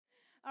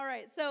All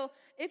right, so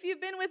if you've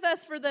been with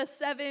us for the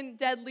 7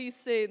 deadly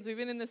sins, we've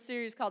been in this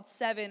series called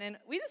 7, and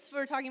we just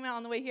were talking about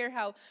on the way here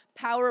how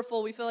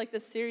powerful we feel like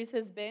this series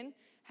has been,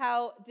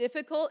 how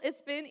difficult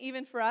it's been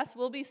even for us.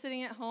 We'll be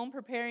sitting at home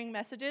preparing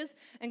messages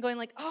and going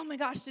like, oh my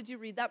gosh, did you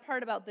read that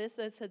part about this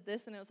that said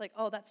this? And it was like,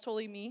 oh, that's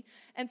totally me.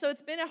 And so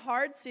it's been a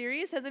hard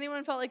series. Has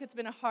anyone felt like it's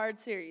been a hard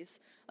series?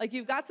 Like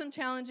you've got some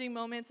challenging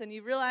moments and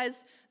you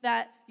realized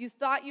that you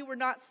thought you were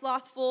not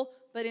slothful,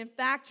 but in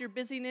fact, your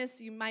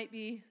busyness, you might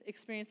be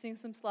experiencing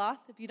some sloth.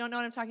 If you don't know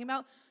what I'm talking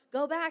about,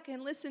 go back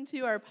and listen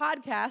to our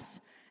podcasts,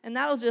 and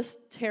that'll just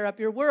tear up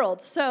your world.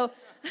 So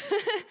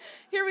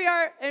here we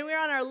are, and we're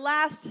on our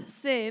last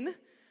sin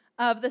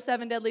of the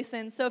 7 deadly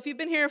sins. So if you've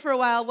been here for a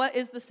while, what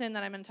is the sin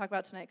that I'm going to talk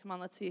about tonight? Come on,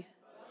 let's see.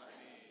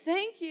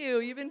 Thank you.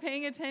 You've been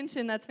paying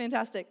attention. That's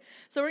fantastic.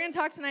 So we're going to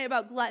talk tonight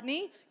about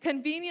gluttony,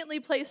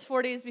 conveniently placed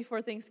 4 days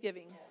before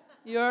Thanksgiving.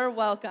 You're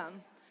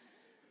welcome.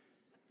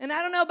 And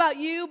I don't know about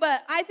you,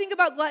 but I think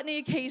about gluttony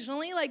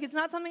occasionally. Like, it's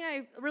not something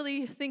I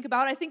really think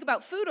about. I think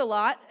about food a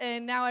lot,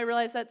 and now I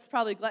realize that's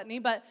probably gluttony.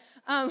 But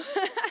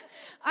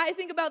I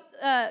think about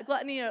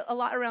gluttony a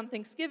lot around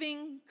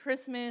Thanksgiving,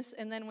 Christmas,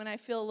 and then when I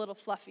feel a little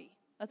fluffy.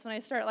 That's when I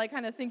start, like,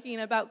 kind of thinking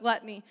about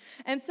gluttony.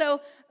 And so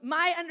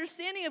my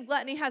understanding of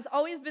gluttony has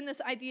always been this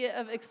idea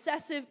of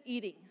excessive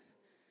eating.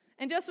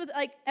 And just with,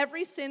 like,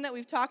 every sin that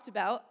we've talked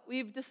about,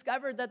 we've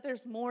discovered that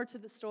there's more to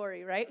the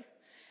story, right?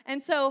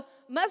 And so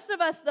most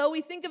of us, though, we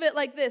think of it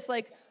like this.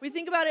 Like, we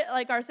think about it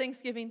like our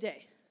Thanksgiving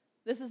day.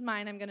 This is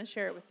mine. I'm going to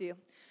share it with you.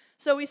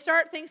 So we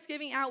start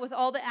Thanksgiving out with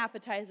all the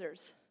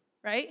appetizers,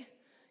 right?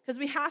 Because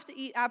we have to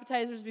eat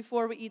appetizers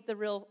before we eat the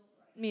real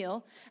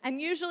meal.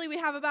 And usually we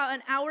have about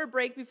an hour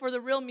break before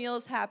the real meal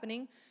is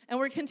happening. And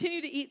we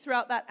continue to eat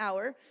throughout that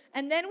hour.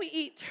 And then we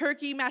eat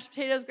turkey, mashed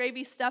potatoes,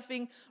 gravy,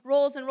 stuffing,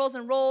 rolls and rolls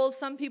and rolls.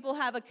 Some people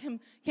have a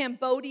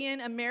Cambodian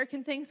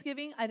American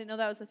Thanksgiving. I didn't know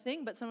that was a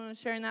thing, but someone was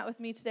sharing that with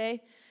me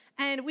today.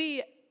 And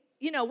we,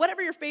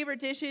 whatever your favorite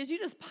dish is, you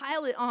just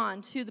pile it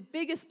on to the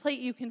biggest plate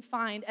you can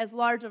find, as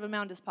large of a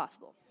mound as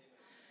possible.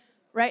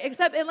 Right?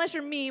 Except unless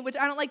you're me, which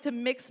I don't like to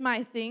mix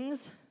my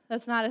things.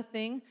 That's not a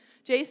thing.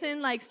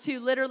 Jason likes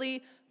to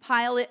literally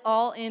pile it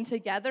all in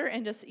together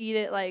and just eat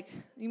it like,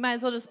 you might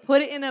as well just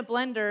put it in a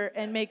blender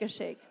and make a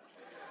shake.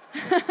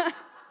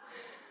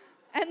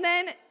 And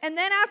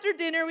then after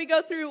dinner, we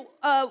go through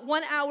a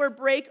 1-hour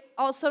break,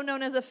 also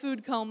known as a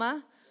food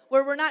coma,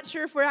 where we're not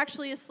sure if we're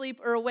actually asleep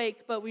or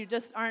awake, but we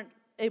just aren't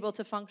able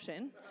to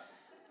function,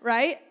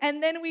 right?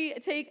 And then we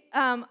take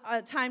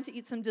time to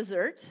eat some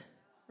dessert,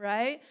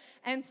 right?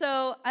 And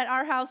so at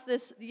our house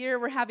this year,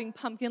 we're having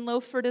pumpkin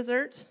loaf for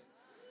dessert.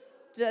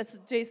 That's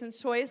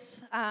Jason's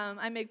choice.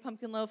 I make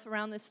pumpkin loaf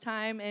around this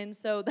time, and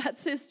so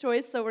that's his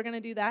choice, so we're going to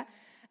do that.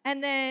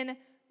 And then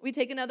we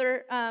take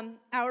another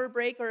hour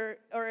break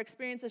or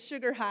experience a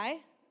sugar high,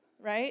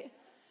 right?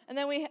 And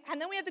then we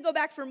have to go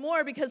back for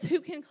more because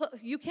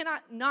you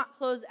cannot not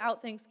close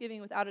out Thanksgiving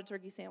without a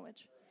turkey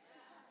sandwich,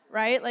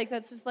 right? Like,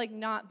 that's just, like,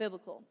 not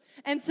biblical.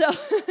 And so,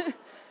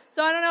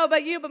 so I don't know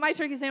about you, but my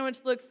turkey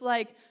sandwich looks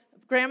like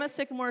Grandma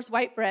Sycamore's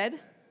white bread.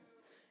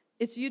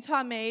 It's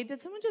Utah made.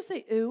 Did someone just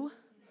say, ooh?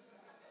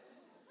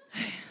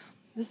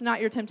 This is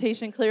not your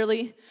temptation,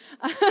 clearly.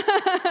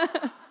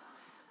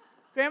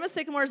 Grandma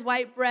Sycamore's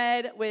white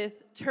bread with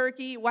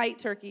turkey,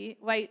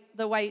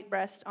 the white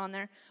breast on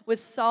there, with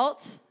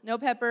salt, no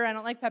pepper, I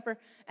don't like pepper,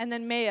 and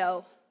then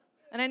mayo.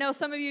 And I know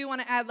some of you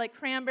want to add like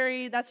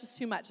cranberry. That's just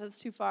too much. That's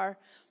too far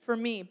for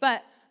me.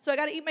 But so I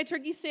got to eat my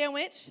turkey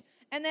sandwich,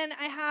 and then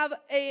I have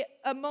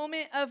a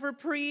moment of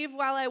reprieve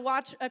while I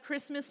watch a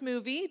Christmas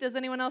movie. Does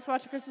anyone else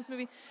watch a Christmas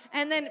movie?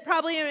 And then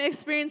probably I'm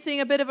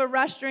experiencing a bit of a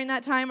rush during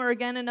that time, or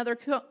again, another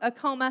a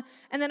coma.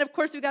 And then, of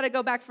course, we got to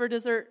go back for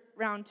dessert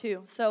round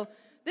 2. So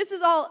this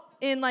is all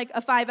in like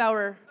a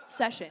 5-hour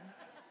session,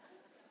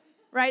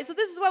 right? So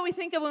this is what we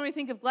think of when we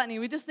think of gluttony.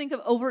 We just think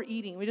of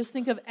overeating. We just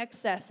think of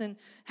excess and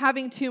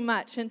having too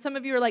much. And some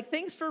of you are like,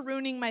 thanks for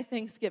ruining my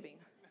Thanksgiving.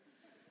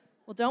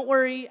 Well, don't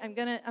worry. I'm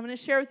gonna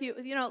share with you,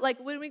 like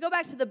when we go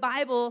back to the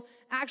Bible,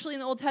 actually in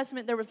the Old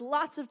Testament, there was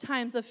lots of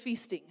times of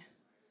feasting.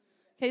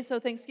 Okay, so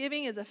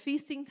Thanksgiving is a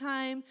feasting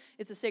time.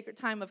 It's a sacred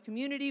time of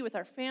community with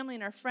our family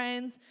and our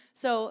friends.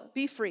 So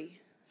be free,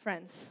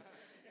 friends.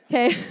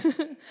 Okay,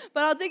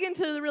 but I'll dig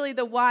into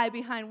the why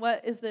behind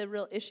what is the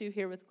real issue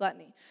here with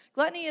gluttony.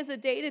 Gluttony is a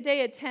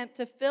day-to-day attempt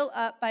to fill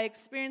up by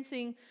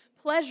experiencing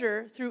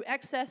pleasure through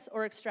excess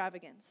or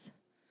extravagance.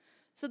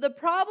 So the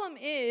problem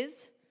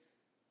is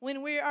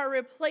when we are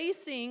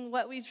replacing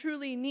what we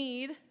truly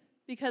need,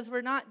 because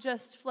we're not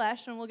just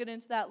flesh, and we'll get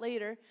into that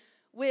later,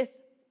 with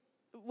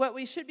what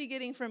we should be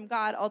getting from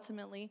God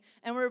ultimately,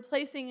 and we're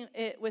replacing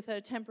it with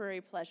a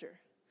temporary pleasure.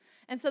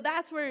 And so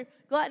that's where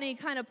gluttony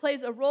kind of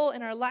plays a role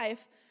in our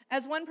life.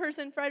 As one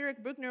person,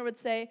 Frederick Buechner, would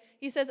say,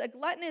 he says, a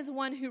glutton is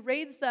one who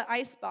raids the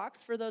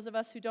icebox. For those of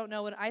us who don't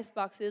know what an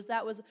icebox is,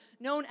 that was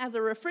known as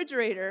a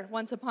refrigerator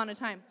once upon a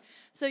time.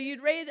 So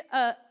you'd raid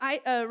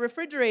a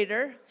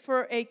refrigerator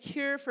for a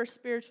cure for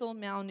spiritual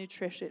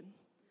malnutrition.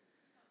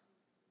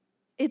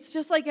 It's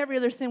just like every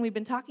other sin we've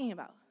been talking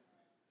about.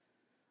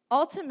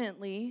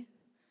 Ultimately,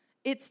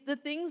 It's the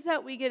things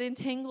that we get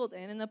entangled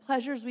in and the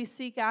pleasures we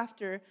seek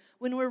after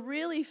when we're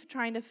really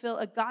trying to fill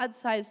a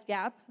God-sized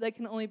gap that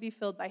can only be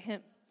filled by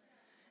Him.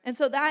 And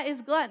so that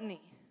is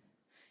gluttony.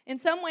 In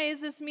some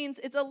ways, this means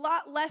it's a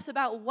lot less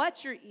about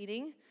what you're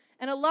eating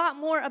and a lot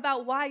more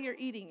about why you're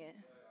eating it.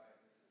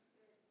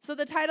 So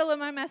the title of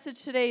my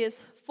message today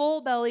is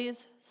Full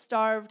Bellies,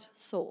 Starved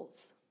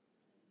Souls.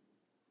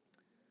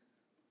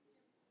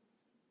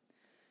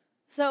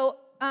 So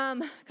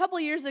a couple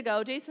years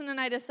ago, Jason and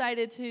I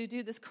decided to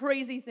do this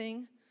crazy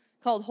thing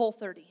called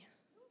Whole30.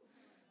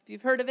 If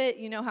you've heard of it,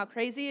 you know how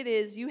crazy it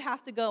is. You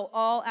have to go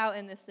all out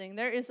in this thing.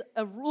 There is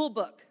a rule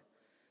book,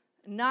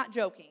 not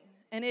joking,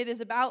 and it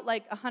is about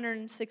like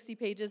 160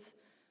 pages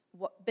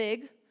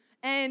big.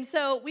 And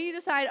so we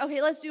decided,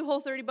 okay, let's do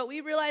Whole30, but we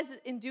realized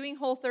in doing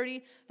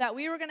Whole30 that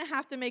we were going to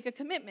have to make a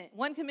commitment.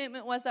 One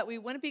commitment was that we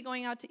wouldn't be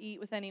going out to eat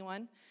with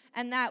anyone,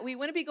 and that we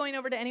wouldn't be going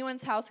over to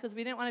anyone's house because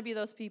we didn't want to be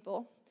those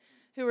people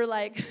who were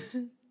like,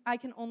 I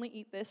can only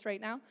eat this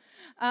right now.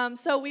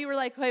 So we were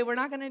like, hey, we're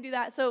not going to do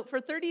that. So for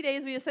 30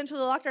 days, we essentially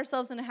locked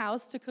ourselves in a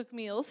house to cook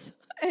meals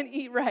and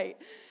eat right.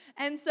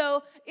 And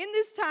so in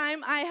this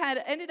time, I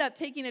had ended up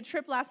taking a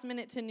trip last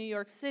minute to New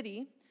York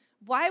City.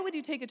 Why would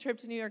you take a trip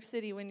to New York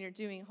City when you're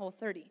doing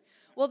Whole30?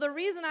 Well, the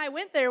reason I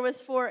went there was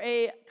for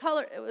it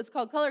was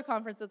called Color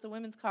Conference. It's a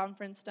women's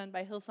conference done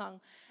by Hillsong.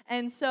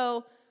 And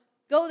so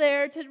go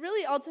there to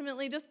really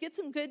ultimately just get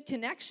some good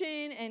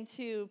connection and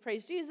to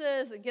praise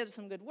Jesus and get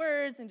some good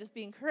words and just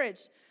be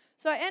encouraged.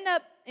 So I end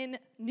up in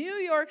New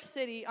York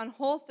City on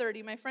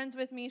Whole30. My friend's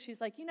with me. She's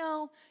like,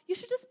 you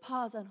should just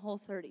pause on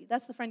Whole30.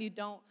 That's the friend you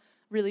don't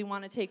really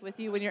want to take with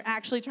you when you're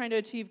actually trying to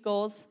achieve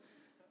goals.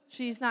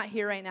 She's not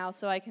here right now,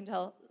 so I can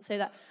say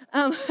that.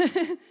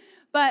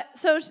 But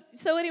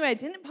so anyway, I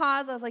didn't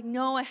pause. I was like,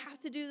 no, I have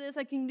to do this.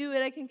 I can do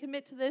it. I can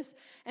commit to this.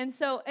 And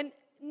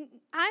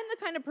I'm the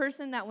kind of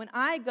person that when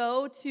I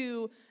go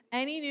to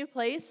any new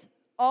place,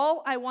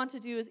 all I want to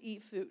do is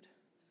eat food.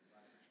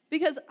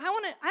 Because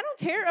I don't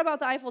care about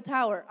the Eiffel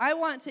Tower. I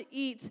want to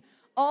eat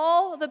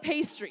all the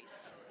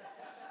pastries.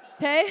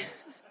 Okay?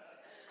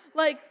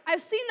 Like,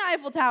 I've seen the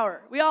Eiffel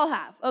Tower. We all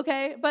have,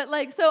 okay? But,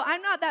 so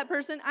I'm not that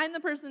person. I'm the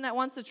person that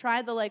wants to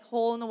try the,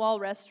 hole-in-the-wall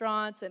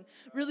restaurants and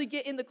really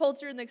get in the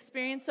culture and the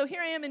experience. So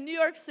here I am in New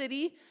York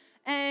City,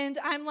 and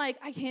I'm like,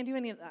 I can't do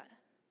any of that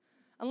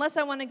unless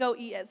I want to go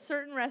eat at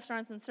certain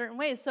restaurants in certain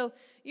ways. So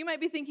you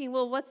might be thinking,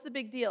 well, what's the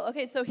big deal?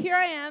 Okay, so here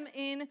I am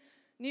in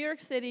New York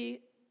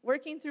City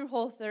working through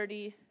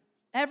Whole30.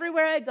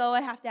 Everywhere I go,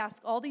 I have to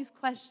ask all these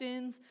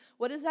questions.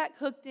 What is that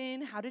cooked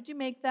in? How did you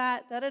make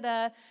that?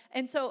 Da-da-da.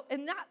 And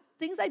that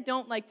things I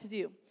don't like to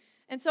do.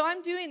 And so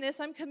I'm doing this.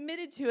 I'm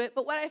committed to it.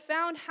 But what I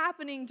found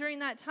happening during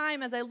that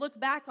time as I look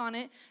back on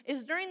it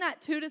is during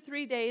that 2 to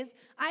 3 days,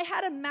 I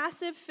had a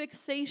massive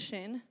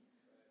fixation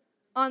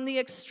on the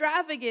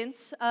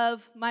extravagance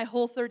of my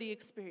Whole30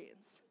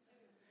 experience.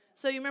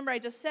 So you remember I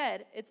just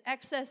said it's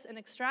excess and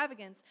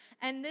extravagance.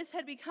 And this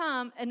had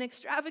become an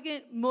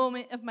extravagant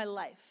moment of my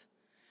life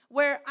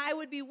where I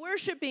would be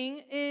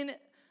worshiping in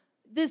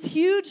this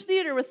huge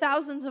theater with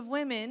thousands of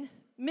women,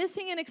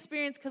 missing an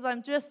experience because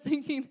I'm just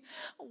thinking,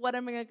 what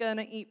am I going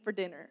to eat for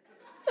dinner?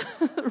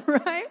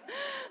 Right?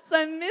 So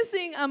I'm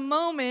missing a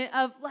moment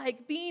of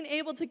being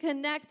able to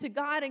connect to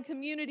God and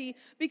community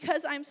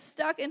because I'm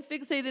stuck and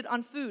fixated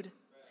on food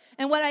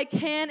and what I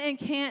can and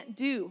can't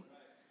do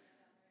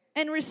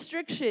and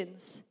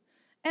restrictions.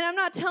 And I'm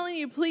not telling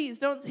you, please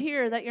don't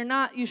hear that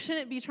you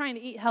shouldn't be trying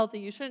to eat healthy.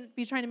 You shouldn't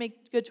be trying to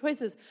make good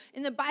choices.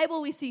 In the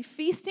Bible, we see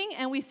feasting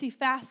and we see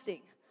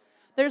fasting.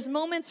 There's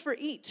moments for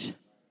each.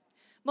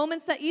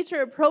 Moments that each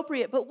are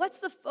appropriate. But what's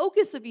the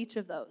focus of each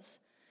of those?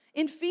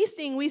 In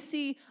feasting, we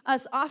see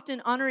us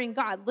often honoring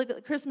God. Look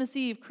at Christmas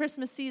Eve,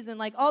 Christmas season,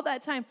 all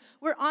that time.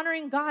 We're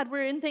honoring God.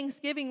 We're in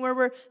Thanksgiving where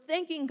we're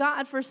thanking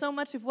God for so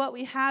much of what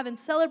we have and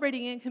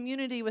celebrating in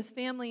community with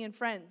family and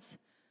friends.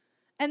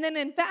 And then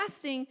in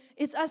fasting,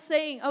 it's us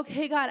saying,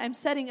 okay, God, I'm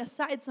setting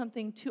aside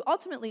something to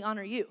ultimately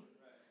honor you.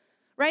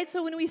 Right?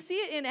 So when we see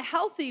it in a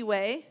healthy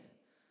way,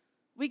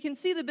 we can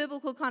see the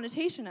biblical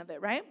connotation of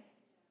it, right?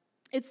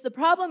 The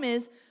problem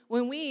is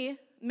when we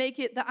make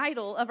it the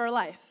idol of our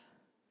life.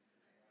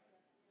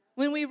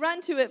 When we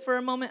run to it for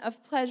a moment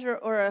of pleasure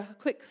or a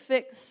quick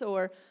fix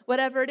or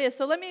whatever it is.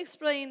 So let me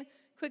explain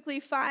quickly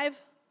 5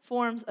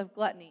 forms of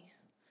gluttony.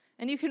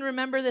 And you can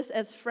remember this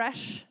as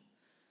fresh.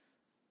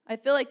 I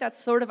feel like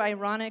that's sort of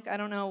ironic. I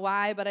don't know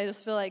why, but I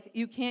just feel like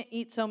you can't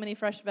eat so many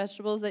fresh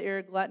vegetables that you're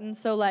a glutton.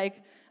 So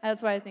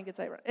that's why I think it's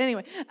ironic.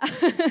 Anyway,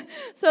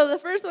 so the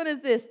first one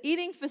is this,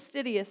 eating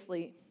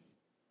fastidiously.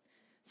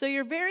 So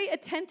you're very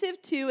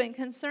attentive to and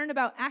concerned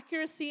about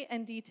accuracy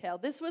and detail.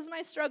 This was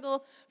my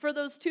struggle for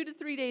those 2 to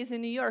 3 days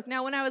in New York.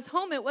 Now, when I was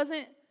home, it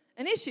wasn't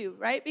an issue,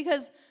 right?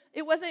 Because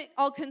it wasn't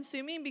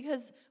all-consuming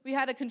because we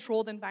had a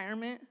controlled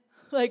environment,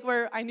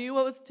 where I knew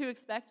what was to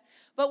expect.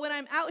 But when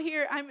I'm out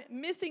here, I'm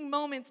missing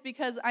moments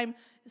because I'm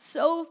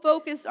so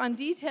focused on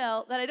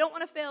detail that I don't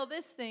want to fail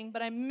this thing,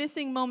 but I'm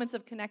missing moments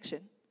of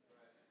connection.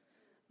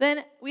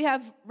 Then we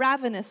have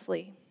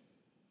ravenously.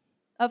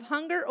 Of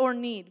hunger or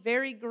need,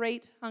 very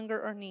great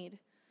hunger or need.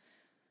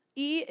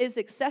 E is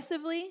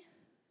excessively,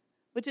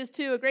 which is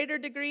to a greater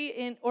degree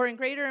in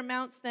greater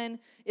amounts than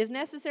is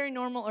necessary,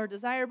 normal, or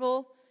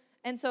desirable.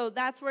 And so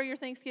that's where your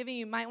Thanksgiving,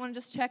 you might want to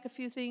just check a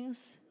few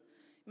things.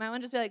 You might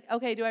want to just be like,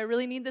 okay, do I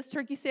really need this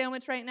turkey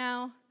sandwich right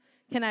now?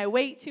 Can I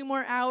wait 2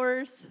 more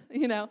hours?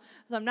 So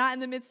I'm not in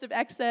the midst of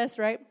excess,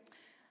 right?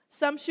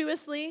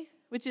 Sumptuously,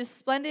 which is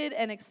splendid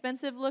and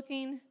expensive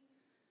looking.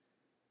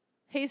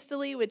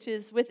 Hastily, which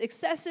is with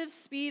excessive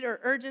speed or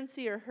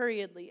urgency or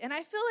hurriedly. And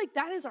I feel like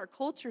that is our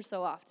culture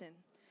so often.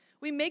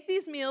 We make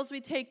these meals, we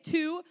take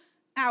 2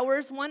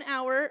 hours, 1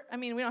 hour. I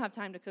mean, we don't have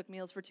time to cook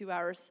meals for 2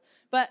 hours.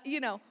 But,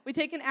 we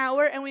take an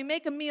hour and we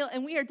make a meal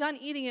and we are done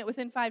eating it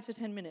within 5 to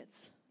 10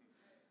 minutes.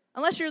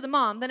 Unless you're the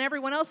mom, then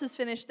everyone else is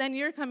finished. Then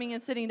you're coming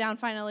and sitting down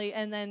finally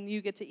and then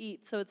you get to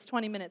eat. So it's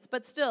 20 minutes.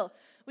 But still,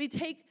 we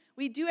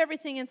do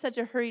everything in such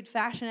a hurried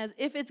fashion as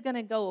if it's going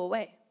to go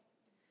away.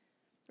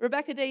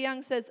 Rebecca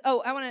DeYoung says,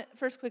 I want to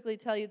first quickly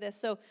tell you this.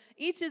 So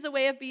each is a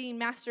way of being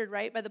mastered,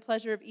 right, by the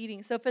pleasure of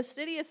eating. So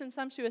fastidious and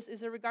sumptuous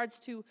is in regards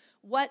to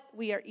what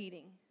we are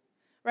eating,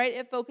 right?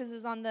 It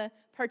focuses on the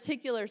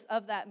particulars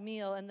of that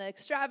meal and the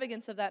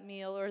extravagance of that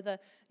meal or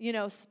the,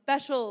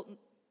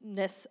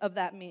 specialness of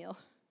that meal.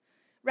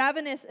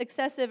 Ravenous,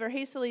 excessive, or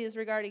hastily is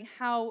regarding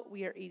how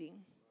we are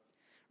eating.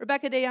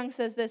 Rebecca DeYoung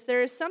says this,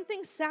 there is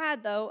something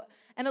sad, though,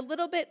 and a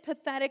little bit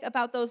pathetic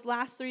about those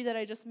last 3 that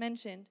I just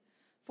mentioned.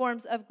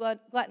 Forms of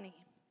gluttony.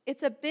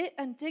 It's a bit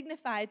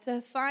undignified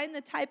to find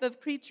the type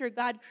of creature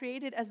God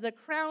created as the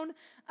crown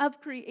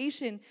of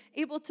creation,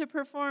 able to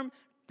perform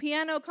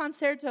piano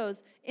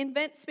concertos,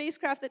 invent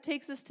spacecraft that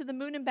takes us to the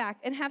moon and back,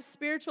 and have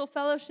spiritual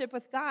fellowship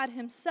with God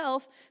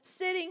himself,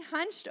 sitting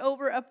hunched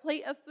over a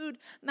plate of food,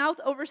 mouth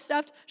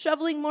overstuffed,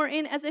 shoveling more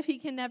in as if he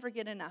can never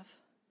get enough.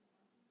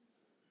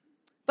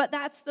 But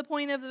that's the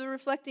point of the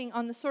reflecting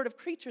on the sort of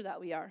creature that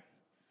we are.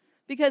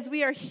 Because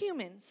we are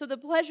human, so the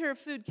pleasure of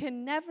food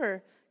can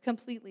never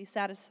completely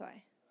satisfy.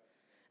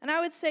 And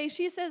I would say,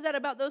 she says that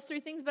about those 3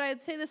 things, but I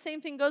would say the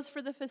same thing goes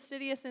for the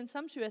fastidious and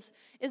sumptuous,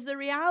 is the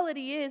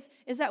reality is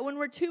that when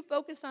we're too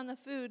focused on the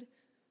food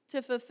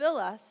to fulfill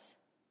us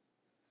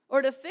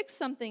or to fix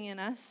something in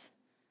us,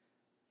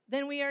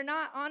 then we are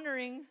not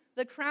honoring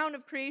the crown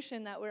of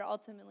creation that we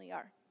ultimately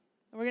are.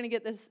 And we're going to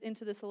get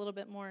into this a little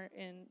bit more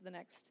in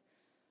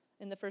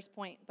the first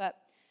point, but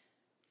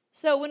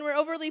so when we're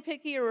overly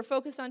picky or we're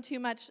focused on too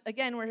much,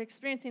 again, we're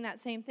experiencing that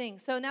same thing.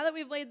 So now that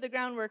we've laid the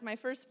groundwork, my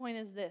first point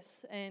is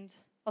this, and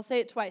I'll say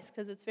it twice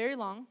because it's very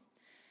long.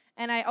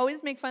 And I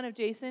always make fun of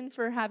Jason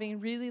for having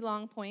really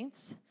long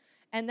points.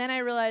 And then I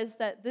realized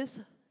that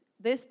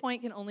this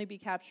point can only be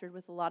captured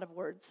with a lot of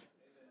words.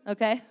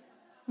 Okay?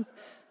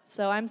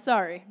 So I'm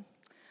sorry.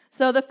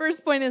 So the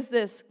first point is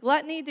this.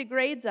 Gluttony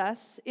degrades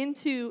us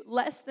into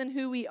less than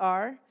who we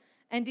are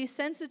and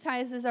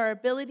desensitizes our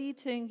ability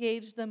to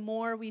engage the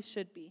more we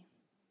should be.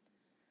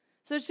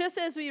 So it's just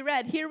as we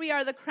read, here we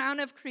are the crown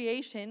of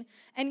creation,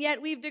 and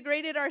yet we've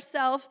degraded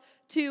ourselves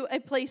to a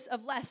place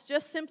of less,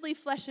 just simply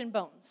flesh and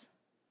bones.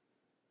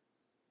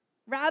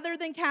 Rather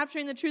than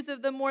capturing the truth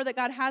of the more that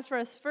God has for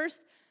us, 1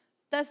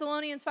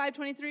 Thessalonians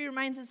 5:23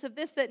 reminds us of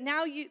this, that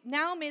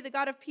now may the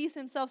God of peace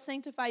himself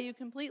sanctify you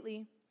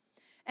completely,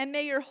 and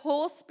may your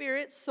whole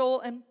spirit,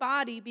 soul, and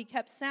body be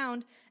kept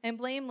sound and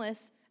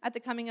blameless at the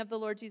coming of the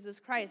Lord Jesus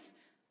Christ.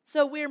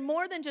 So we're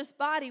more than just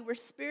body, we're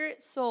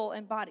spirit, soul,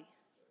 and body.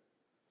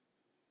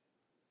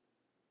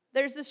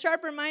 There's this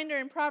sharp reminder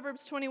in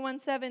Proverbs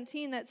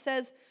 21:17 that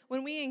says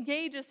when we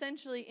engage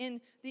essentially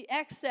in the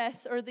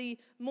excess or the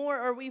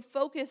more, or we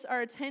focus our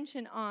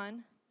attention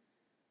on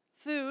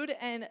food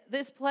and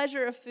this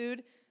pleasure of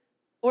food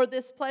or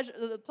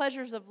the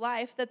pleasures of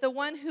life, that the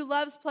one who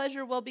loves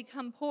pleasure will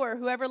become poor.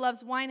 Whoever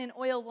loves wine and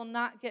oil will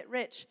not get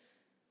rich.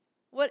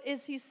 What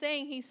is he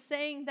saying? He's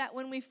saying that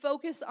when we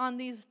focus on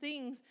these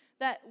things,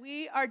 that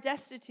we are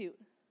destitute.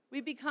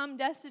 We become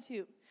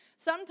destitute.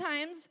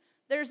 Sometimes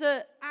there's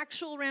an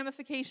actual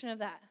ramification of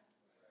that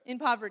in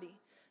poverty.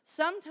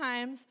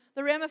 Sometimes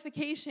the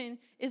ramification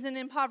is an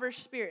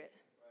impoverished spirit.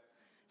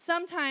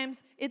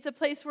 Sometimes it's a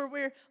place where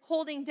we're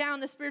holding down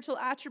the spiritual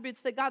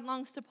attributes that God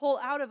longs to pull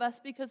out of us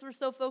because we're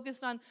so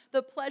focused on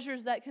the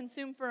pleasures that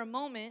consume for a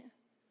moment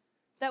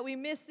that we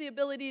miss the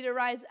ability to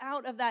rise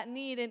out of that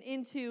need and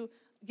into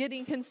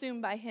getting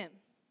consumed by him.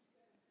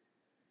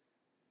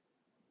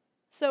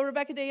 So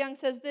Rebecca DeYoung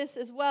says this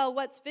as well.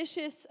 What's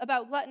vicious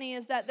about gluttony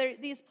is that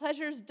these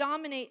pleasures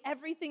dominate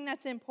everything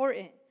that's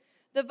important.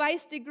 The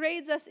vice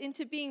degrades us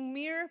into being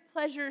mere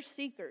pleasure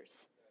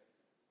seekers.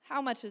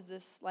 How much is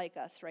this like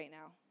us right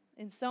now?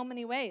 In so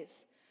many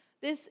ways.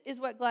 This is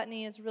what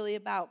gluttony is really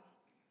about.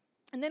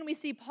 And then we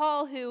see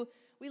Paul, who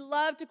we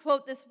love to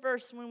quote this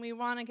verse when we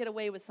want to get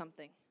away with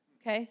something.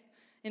 Okay?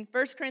 In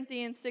 1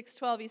 Corinthians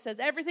 6:12, he says,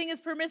 everything is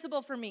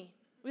permissible for me.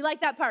 We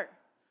like that part.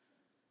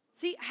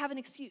 See, I have an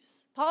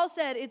excuse. Paul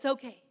said it's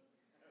okay.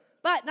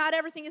 But not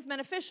everything is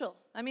beneficial.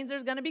 That means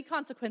there's going to be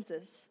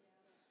consequences.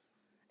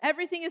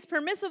 Everything is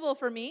permissible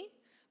for me,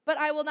 but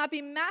I will not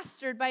be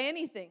mastered by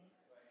anything.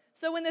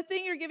 So when the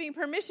thing you're giving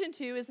permission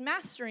to is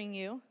mastering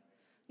you,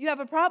 you have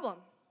a problem.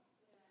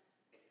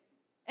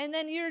 And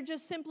then you're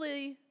just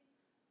simply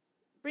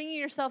bringing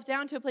yourself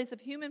down to a place of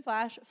human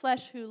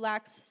flesh who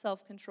lacks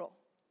self-control.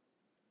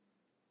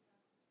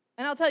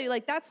 And I'll tell you,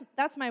 like,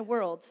 that's my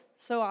world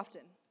so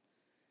often,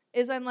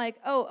 is I'm like,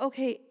 oh,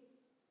 okay,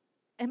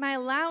 am I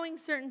allowing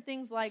certain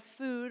things like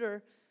food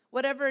or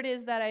whatever it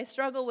is that I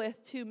struggle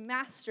with to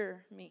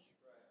master me?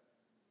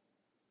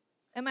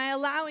 Am I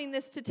allowing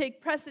this to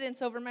take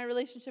precedence over my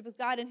relationship with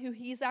God and who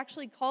he's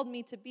actually called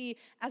me to be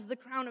as the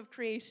crown of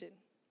creation?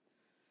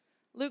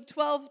 Luke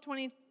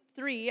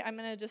 12:23, I'm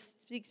going to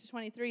just speak to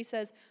 23,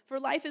 says, "For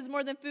life is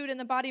more than food and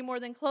the body more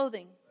than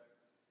clothing."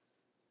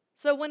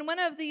 So when one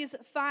of these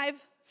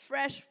 5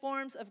 fresh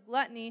forms of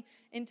gluttony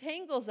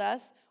entangles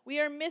us, we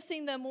are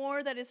missing the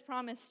more that is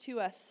promised to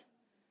us.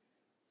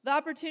 The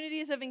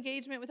opportunities of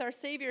engagement with our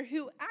Savior,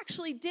 who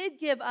actually did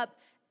give up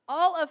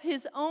all of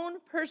his own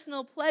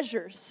personal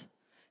pleasures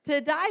to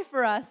die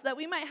for us, that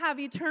we might have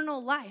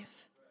eternal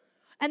life,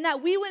 and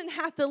that we wouldn't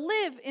have to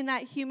live in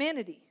that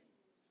humanity.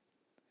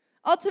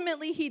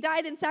 Ultimately, he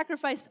died and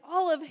sacrificed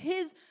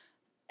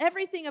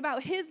everything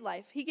about his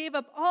life. He gave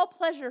up all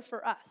pleasure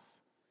for us.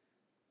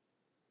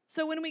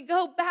 So when we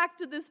go back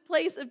to this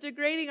place of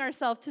degrading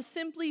ourselves to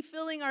simply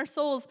filling our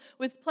souls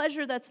with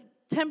pleasure that's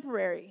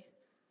temporary,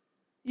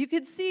 you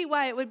could see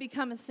why it would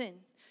become a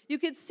sin. You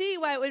could see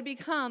why it would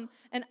become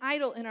an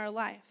idol in our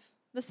life.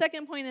 The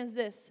second point is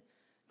this: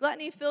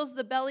 gluttony fills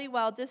the belly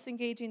while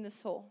disengaging the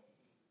soul.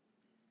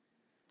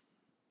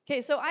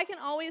 Okay, so I can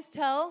always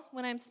tell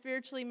when I'm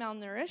spiritually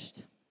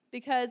malnourished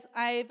because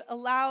I've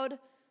allowed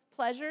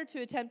pleasure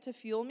to attempt to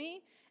fuel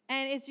me,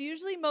 and it's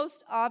usually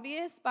most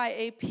obvious by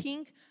a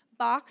pink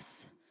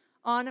box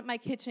on my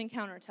kitchen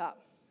countertop.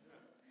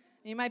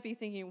 You might be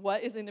thinking,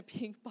 what is in a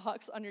pink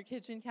box on your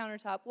kitchen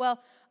countertop?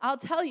 Well, I'll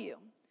tell you,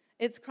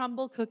 it's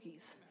crumble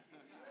cookies.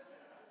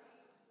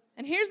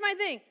 And here's my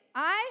thing.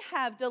 I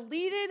have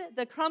deleted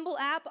the Crumble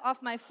app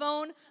off my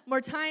phone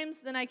more times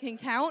than I can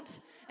count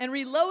and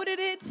reloaded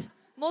it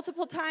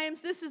multiple times.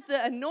 This is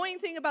the annoying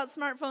thing about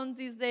smartphones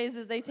these days,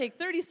 is they take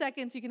 30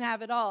 seconds, you can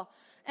have it all.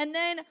 And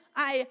then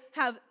I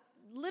have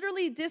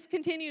literally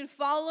discontinued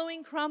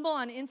following Crumble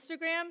on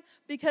Instagram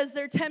because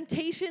their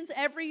temptations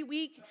every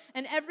week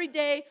and every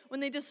day when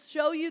they just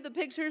show you the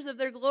pictures of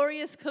their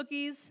glorious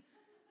cookies,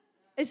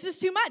 it's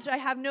just too much. I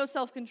have no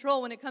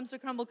self-control when it comes to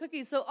Crumble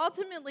cookies. So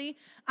ultimately,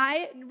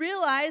 I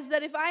realize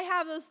that if I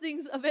have those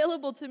things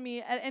available to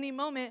me at any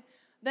moment,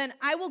 then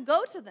I will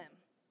go to them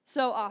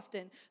so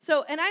often.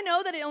 And I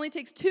know that it only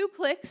takes 2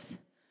 clicks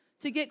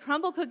to get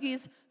Crumble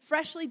cookies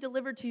freshly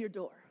delivered to your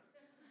door.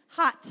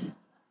 Hot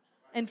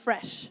and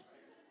fresh.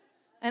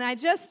 And I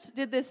just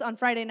did this on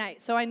Friday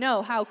night, so I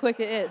know how quick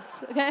it is,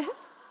 okay?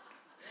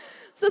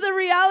 So the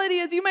reality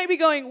is, you might be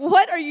going,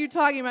 what are you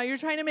talking about? You're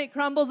trying to make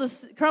crumble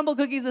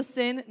cookies a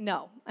sin?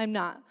 No, I'm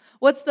not.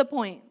 What's the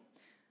point?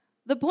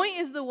 The point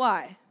is the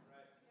why.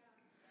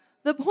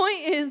 The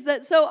point is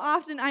that so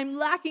often I'm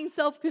lacking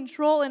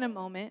self-control in a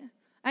moment.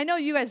 I know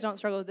you guys don't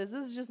struggle with this.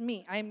 This is just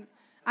me.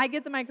 I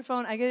get the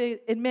microphone. I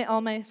get to admit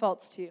all my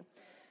faults to you.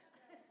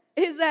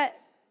 Is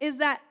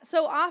that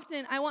so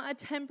often I want a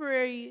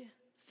temporary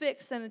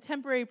fix and a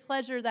temporary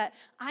pleasure that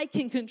I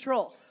can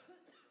control.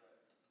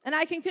 And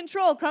I can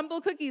control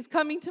Crumble cookies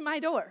coming to my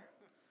door.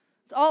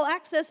 It's all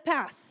access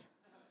pass.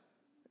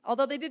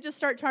 Although they did just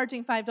start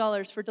charging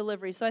 $5 for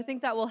delivery, so I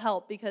think that will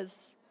help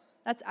because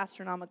that's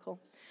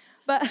astronomical.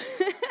 But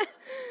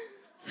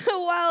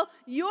so while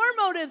your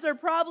motives are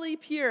probably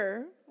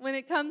pure when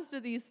it comes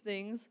to these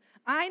things,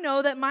 I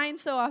know that mine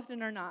so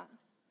often are not.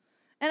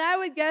 And I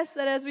would guess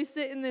that as we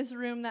sit in this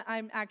room that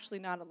I'm actually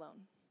not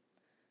alone.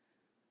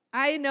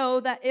 I know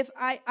that if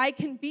I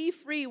can be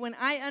free when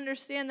I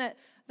understand that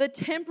the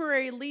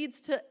temporary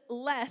leads to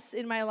less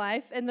in my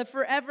life, and the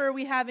forever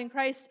we have in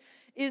Christ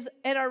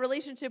and our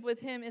relationship with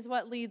him is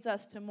what leads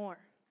us to more.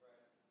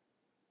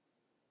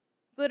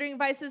 Glittering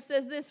Vices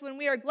says this: when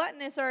we are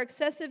gluttonous, our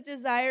excessive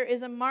desire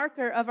is a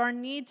marker of our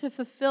need to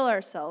fulfill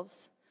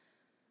ourselves,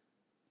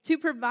 to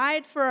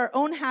provide for our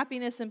own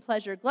happiness and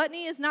pleasure.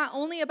 Gluttony is not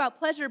only about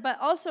pleasure, but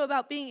also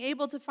about being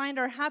able to find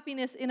our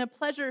happiness in a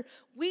pleasure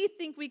we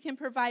think we can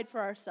provide for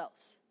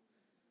ourselves.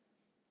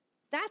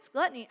 That's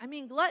gluttony. I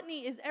mean,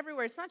 gluttony is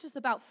everywhere. It's not just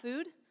about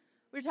food.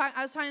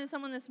 I was talking to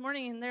someone this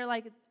morning, and they're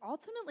like,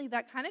 ultimately,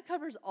 that kind of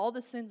covers all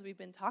the sins we've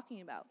been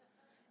talking about.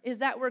 Is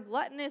that we're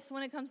gluttonous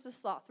when it comes to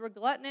sloth. We're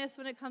gluttonous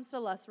when it comes to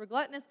lust. We're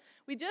gluttonous.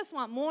 We just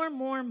want more,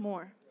 more,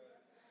 more.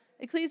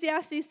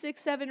 Ecclesiastes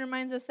 6:7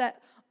 reminds us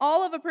that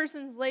all of a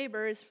person's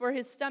labor is for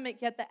his stomach,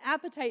 yet the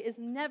appetite is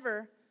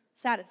never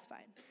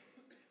satisfied.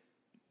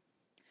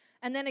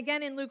 And then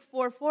again in Luke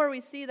 4:4, we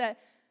see that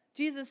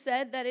Jesus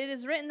said that it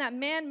is written that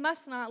man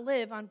must not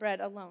live on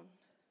bread alone.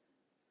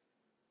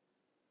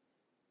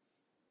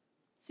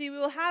 See, we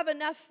will have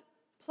enough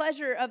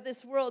pleasure of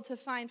this world to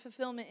find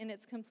fulfillment in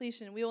its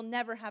completion. We will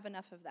never have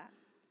enough of that.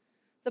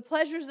 The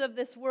pleasures of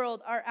this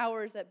world are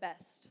ours at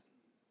best.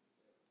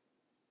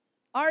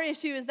 Our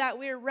issue is that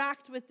we're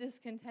racked with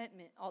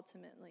discontentment,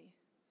 ultimately.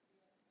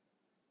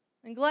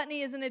 And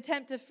gluttony is an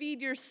attempt to feed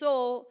your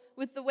soul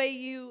with the way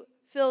you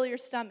fill your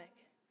stomach.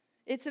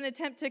 It's an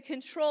attempt to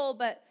control,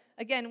 but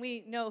again,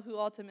 we know who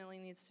ultimately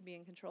needs to be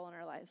in control in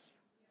our lives.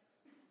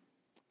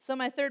 So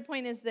my third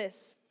point is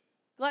this.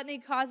 Gluttony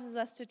causes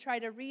us to try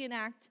to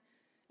reenact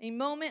a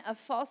moment of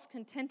false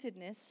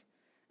contentedness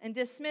and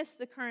dismiss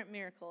the current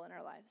miracle in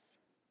our lives.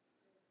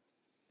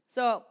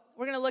 So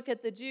we're going to look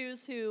at the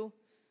Jews who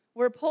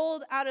were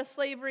pulled out of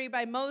slavery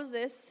by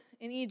Moses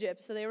in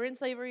Egypt. So they were in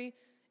slavery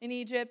in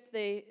Egypt.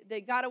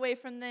 They got away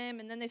from them,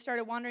 and then they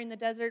started wandering the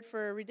desert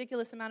for a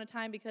ridiculous amount of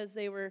time because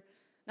they were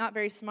not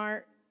very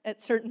smart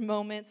at certain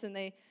moments, and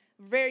they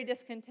were very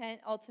discontent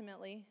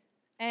ultimately.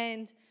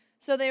 And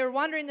so they were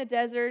wandering the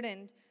desert,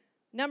 and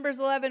Numbers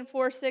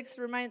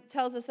 11:4-6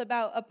 tells us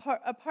about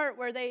a part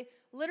where they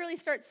literally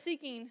start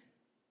seeking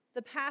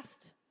the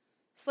past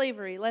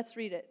slavery. Let's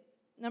read it.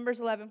 Numbers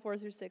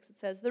 11:4-6. It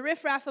says, "The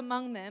riffraff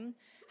among them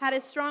had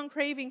a strong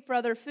craving for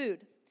other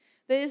food.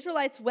 The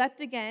Israelites wept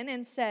again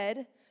and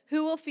said,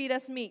 'Who will feed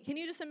us meat?'" Can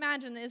you just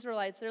imagine the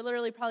Israelites? They're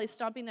literally probably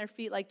stomping their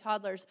feet like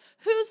toddlers.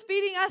 Who's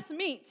feeding us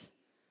meat?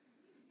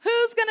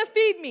 Who's going to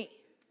feed me?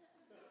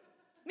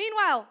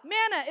 Meanwhile,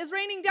 manna is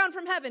raining down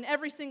from heaven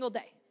every single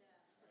day.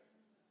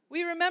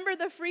 We remember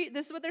this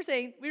is what they're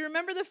saying, we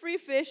remember the free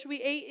fish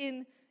we ate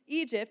in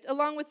Egypt,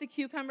 along with the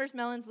cucumbers,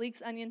 melons,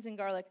 leeks, onions, and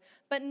garlic.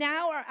 But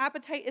now our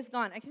appetite is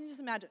gone. I can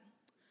just imagine.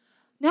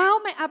 Now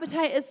my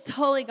appetite is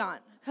totally gone,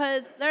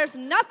 because there's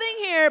nothing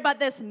here but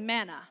this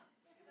manna.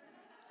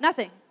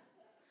 Nothing.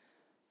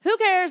 Who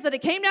cares that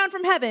it came down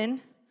from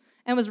heaven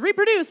and was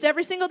reproduced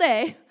every single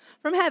day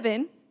from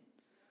heaven?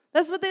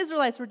 That's what the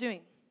Israelites were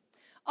doing.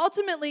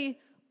 Ultimately,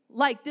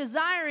 like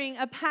desiring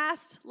a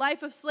past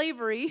life of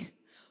slavery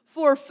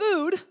for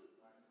food,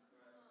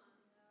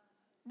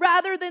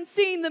 rather than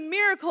seeing the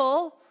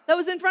miracle that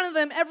was in front of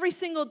them every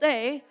single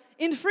day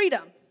in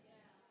freedom.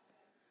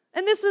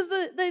 And this was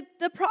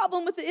the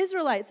problem with the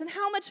Israelites. And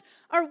how much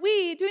are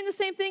we doing the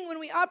same thing when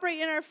we operate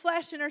in our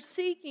flesh and are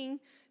seeking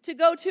to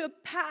go to a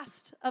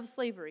past of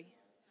slavery?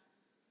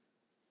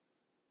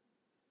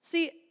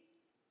 See,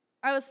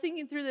 I was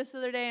thinking through this the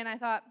other day, and I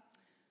thought,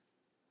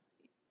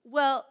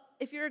 well,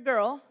 if you're a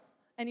girl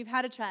and you've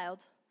had a child,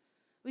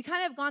 we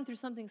kind of have gone through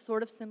something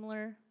sort of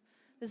similar.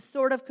 This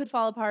sort of could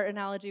fall apart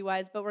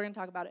analogy-wise, but we're going to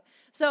talk about it.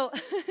 So,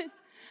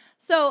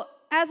 so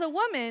as a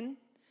woman,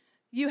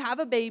 you have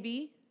a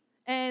baby,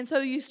 and so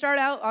you start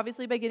out,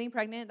 obviously, by getting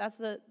pregnant. That's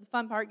the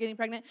fun part, getting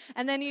pregnant.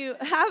 And then you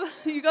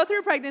go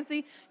through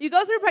pregnancy. You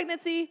go through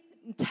pregnancy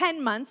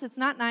 10 months. It's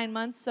not 9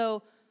 months,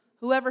 so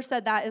whoever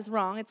said that is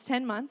wrong. It's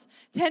 10 months.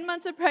 10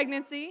 months of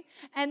pregnancy,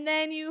 and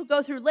then you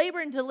go through labor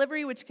and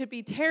delivery, which could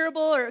be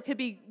terrible or it could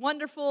be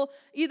wonderful.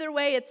 Either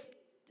way,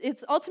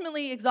 it's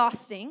ultimately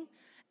exhausting.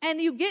 And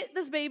you get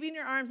this baby in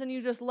your arms, and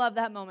you just love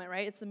that moment,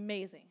 right? It's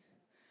amazing.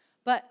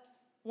 But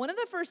one of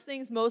the first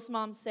things most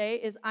moms say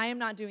is, "I am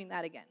not doing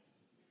that again."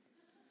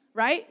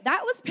 Right?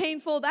 That was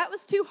painful. That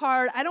was too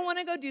hard. I don't want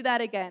to go do that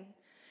again.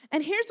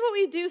 And here's what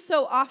we do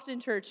so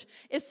often, church.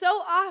 Is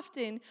so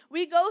often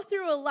we go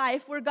through a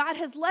life where God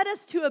has led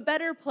us to a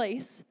better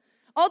place,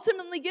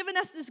 ultimately given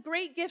us this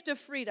great gift of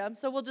freedom.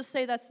 So we'll just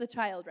say that's the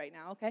child right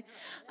now, okay?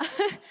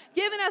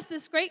 Given us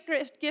this great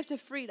gift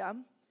of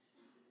freedom.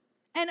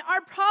 And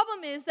our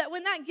problem is that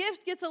when that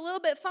gift gets a little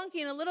bit funky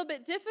and a little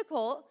bit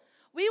difficult,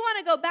 we want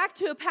to go back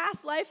to a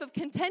past life of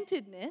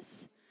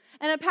contentedness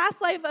and a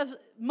past life of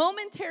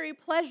momentary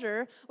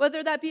pleasure,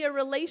 whether that be a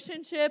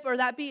relationship or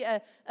that be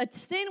a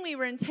sin we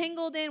were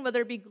entangled in,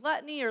 whether it be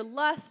gluttony or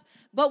lust,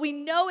 but we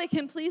know it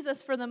can please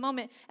us for the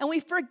moment, and we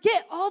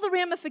forget all the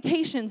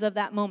ramifications of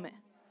that moment.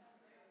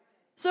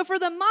 So for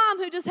the mom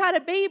who just had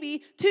a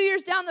baby, 2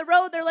 years down the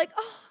road, they're like,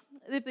 oh,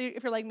 if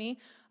you're like me,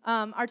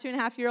 our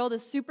 2.5-year-old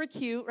is super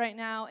cute right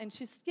now, and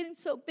she's getting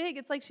so big,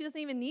 it's like she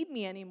doesn't even need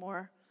me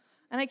anymore.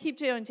 And I keep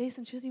going,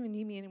 Jason, she doesn't even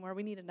need me anymore.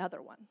 We need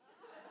another one.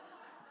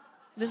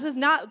 This is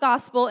not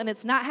gospel, and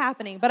it's not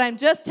happening, but I'm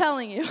just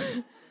telling you.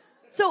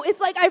 So it's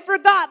like I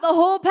forgot the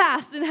whole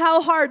past and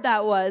how hard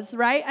that was,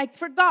 right? I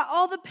forgot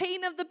all the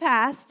pain of the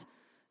past.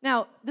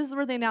 Now, this is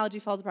where the analogy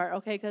falls apart,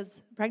 okay?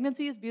 Because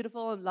pregnancy is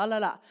beautiful and la, la,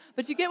 la.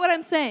 But you get what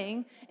I'm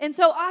saying. And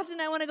so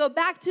often I want to go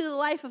back to the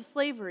life of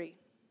slavery.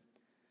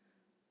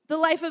 The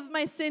life of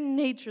my sin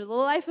nature, the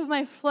life of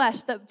my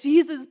flesh that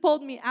Jesus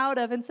pulled me out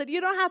of and said, you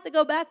don't have to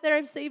go back there.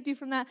 I've saved you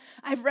from that.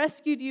 I've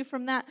rescued you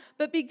from that.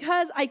 But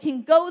because I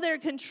can go there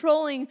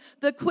controlling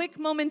the quick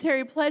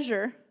momentary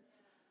pleasure,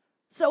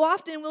 so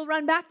often we'll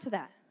run back to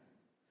that.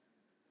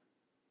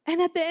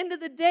 And at the end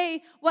of the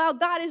day, while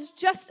God is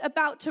just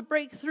about to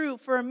break through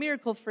for a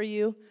miracle for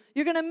you,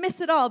 you're going to miss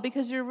it all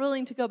because you're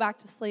willing to go back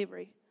to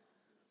slavery.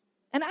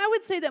 And I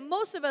would say that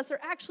most of us are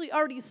actually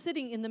already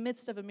sitting in the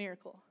midst of a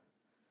miracle.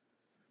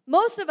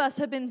 Most of us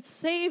have been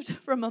saved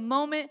from a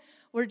moment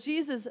where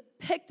Jesus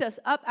picked us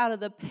up out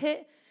of the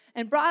pit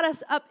and brought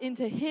us up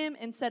into Him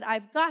and said,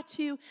 I've got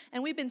you.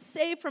 And we've been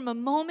saved from a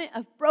moment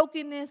of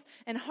brokenness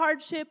and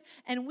hardship.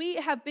 And we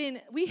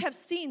have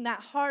seen that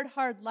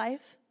hard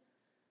life.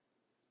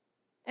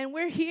 And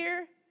we're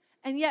here,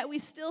 and yet we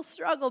still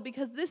struggle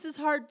because this is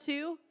hard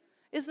too.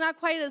 It's not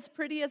quite as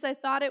pretty as I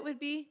thought it would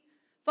be.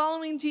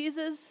 Following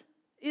Jesus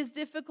is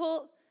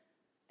difficult.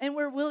 And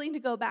we're willing to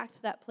go back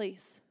to that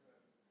place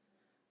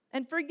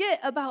and forget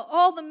about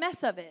all the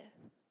mess of it.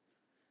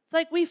 It's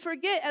like we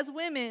forget as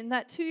women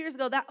that 2 years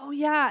ago that, oh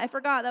yeah, I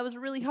forgot, that was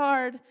really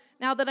hard.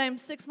 Now that I'm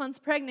 6 months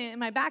pregnant and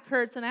my back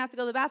hurts and I have to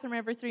go to the bathroom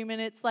every 3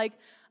 minutes, like,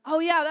 oh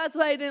yeah, that's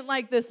why I didn't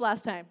like this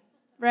last time,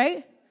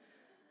 right?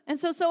 And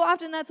so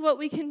often that's what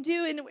we can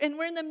do, and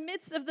we're in the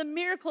midst of the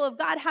miracle of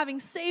God having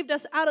saved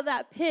us out of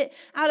that pit,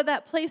 out of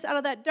that place, out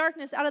of that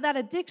darkness, out of that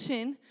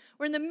addiction.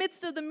 We're in the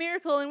midst of the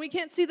miracle, and we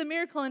can't see the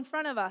miracle in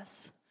front of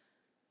us.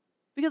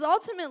 Because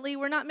ultimately,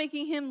 we're not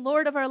making him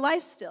Lord of our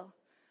life still.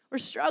 We're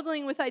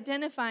struggling with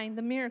identifying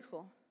the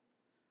miracle.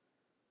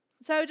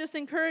 So I would just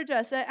encourage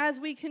us that as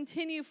we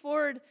continue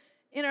forward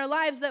in our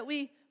lives, that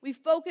we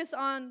focus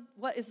on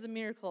what is the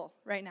miracle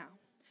right now.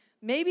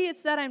 Maybe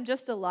it's that I'm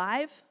just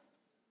alive.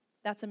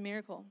 That's a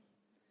miracle.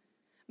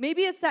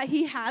 Maybe it's that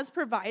he has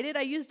provided.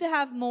 I used to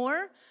have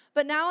more,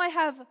 but now I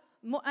have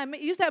more. I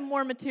used to have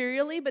more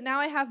materially, but now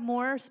I have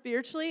more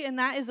spiritually, and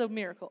that is a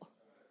miracle.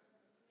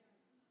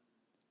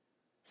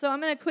 So we're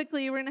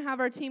going to have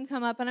our team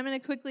come up, and I'm going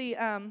to quickly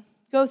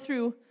go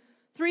through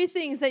 3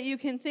 things that you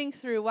can think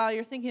through while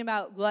you're thinking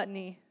about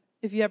gluttony,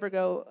 if you ever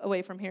go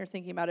away from here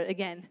thinking about it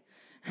again.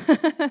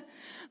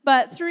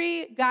 But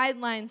 3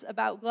 guidelines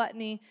about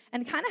gluttony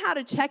and kind of how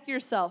to check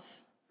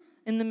yourself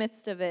in the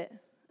midst of it.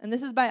 And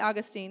this is by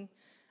Augustine.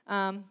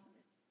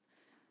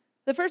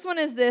 The first one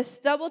is this: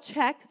 double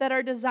check that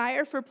our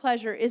desire for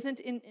pleasure isn't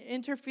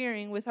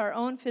interfering with our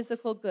own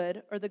physical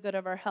good or the good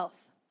of our health.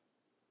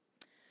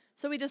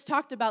 So we just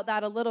talked about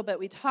that a little bit.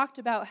 We talked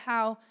about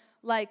how,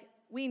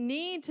 we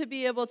need to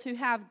be able to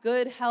have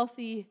good,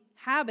 healthy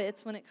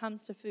habits when it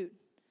comes to food.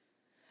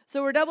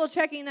 So we're double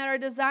checking that our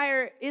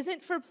desire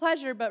isn't for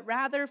pleasure, but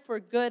rather for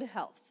good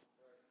health.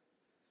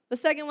 The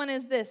second one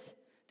is this: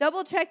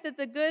 double check that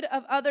the good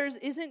of others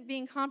isn't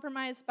being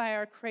compromised by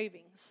our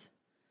cravings.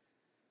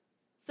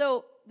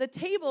 So the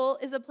table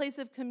is a place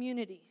of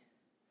community.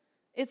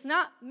 It's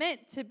not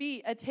meant to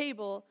be a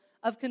table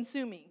of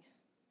consuming.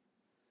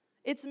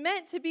 It's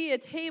meant to be a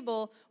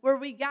table where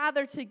we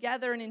gather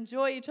together and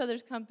enjoy each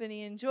other's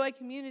company, enjoy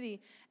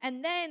community.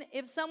 And then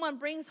if someone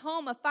brings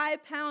home a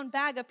 5-pound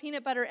bag of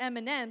peanut butter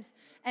M&Ms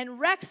and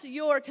wrecks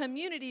your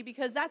community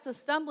because that's a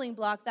stumbling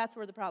block, that's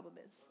where the problem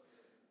is.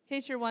 In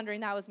case you're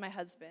wondering, that was my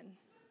husband.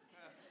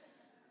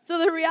 So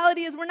the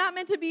reality is we're not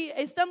meant to be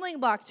a stumbling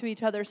block to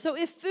each other. So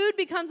if food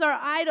becomes our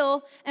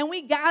idol and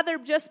we gather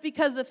just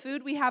because of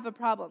food, we have a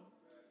problem.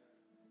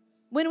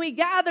 When we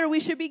gather, we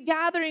should be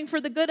gathering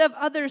for the good of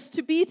others,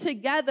 to be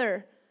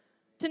together,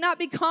 to not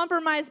be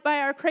compromised by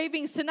our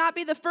cravings, to not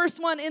be the first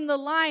one in the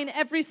line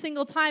every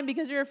single time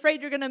because you're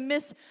afraid you're going to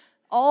miss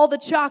all the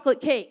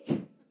chocolate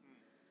cake.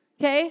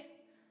 Okay?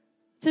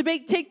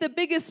 Take the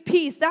biggest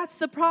piece. That's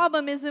the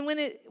problem, is when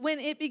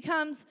it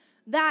becomes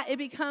that, it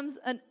becomes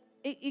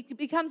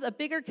a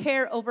bigger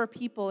care over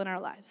people in our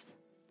lives.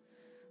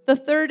 The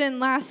third and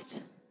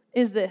last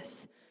is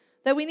this: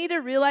 that we need to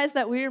realize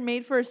that we are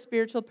made for a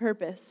spiritual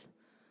purpose.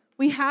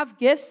 We have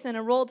gifts and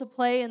a role to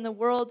play in the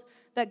world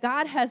that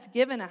God has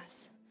given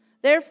us.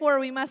 Therefore,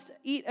 we must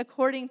eat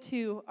according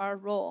to our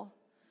role.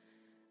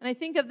 And I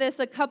think of this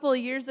a couple of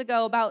years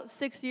ago, about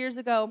 6 years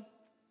ago.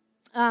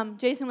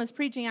 Jason was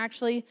preaching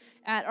actually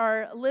at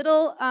our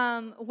little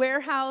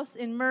warehouse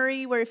in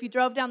Murray, where if you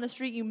drove down the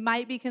street, you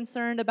might be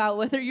concerned about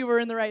whether you were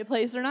in the right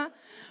place or not.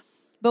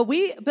 But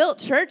we built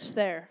church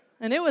there,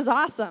 and it was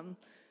awesome.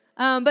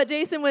 But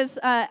Jason was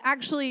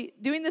actually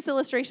doing this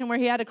illustration where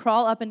he had to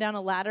crawl up and down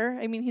a ladder.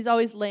 I mean, he's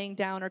always laying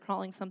down or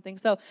crawling something.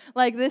 So,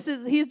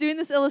 he's doing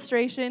this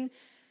illustration.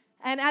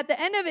 And at the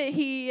end of it,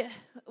 he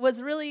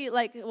was really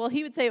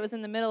he would say it was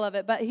in the middle of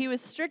it, but he was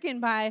stricken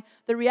by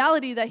the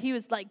reality that he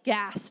was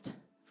gassed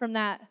from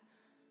that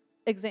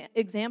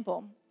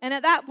example. And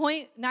at that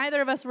point,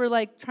 neither of us were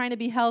trying to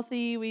be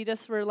healthy. We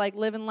just were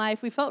living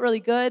life. We felt really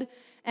good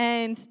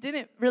and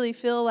didn't really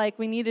feel like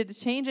we needed to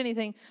change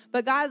anything.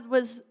 But God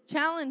was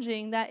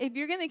challenging that if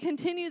you're going to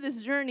continue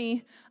this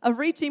journey of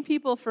reaching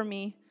people for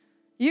me,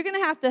 you're going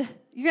to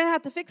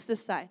have to fix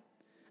this side.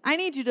 I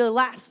need you to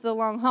last the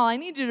long haul. I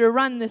need you to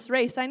run this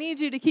race. I need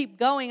you to keep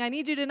going. I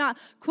need you to not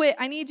quit.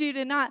 I need you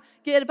to not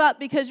give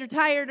up because you're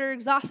tired or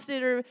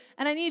exhausted,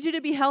 and I need you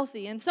to be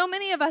healthy. And so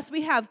many of us,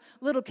 we have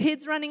little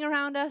kids running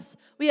around us.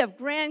 We have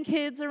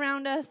grandkids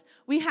around us.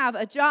 We have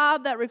a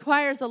job that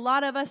requires a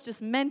lot of us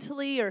just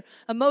mentally or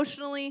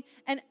emotionally.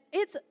 And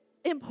it's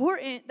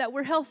important that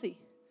we're healthy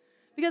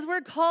because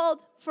we're called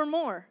for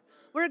more.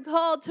 We're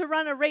called to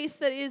run a race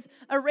that is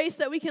a race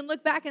that we can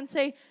look back and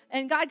say,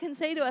 and God can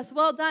say to us,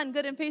 well done,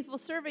 good and faithful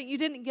servant, you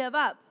didn't give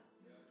up.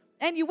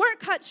 And you weren't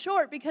cut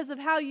short because of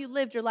how you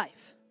lived your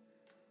life.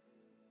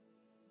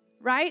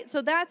 Right?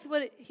 So that's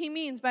what he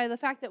means by the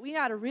fact that we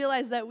got to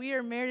realize that we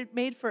are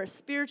made for a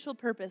spiritual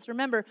purpose.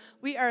 Remember,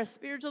 we are a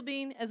spiritual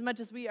being as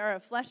much as we are a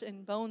flesh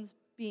and bones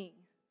being.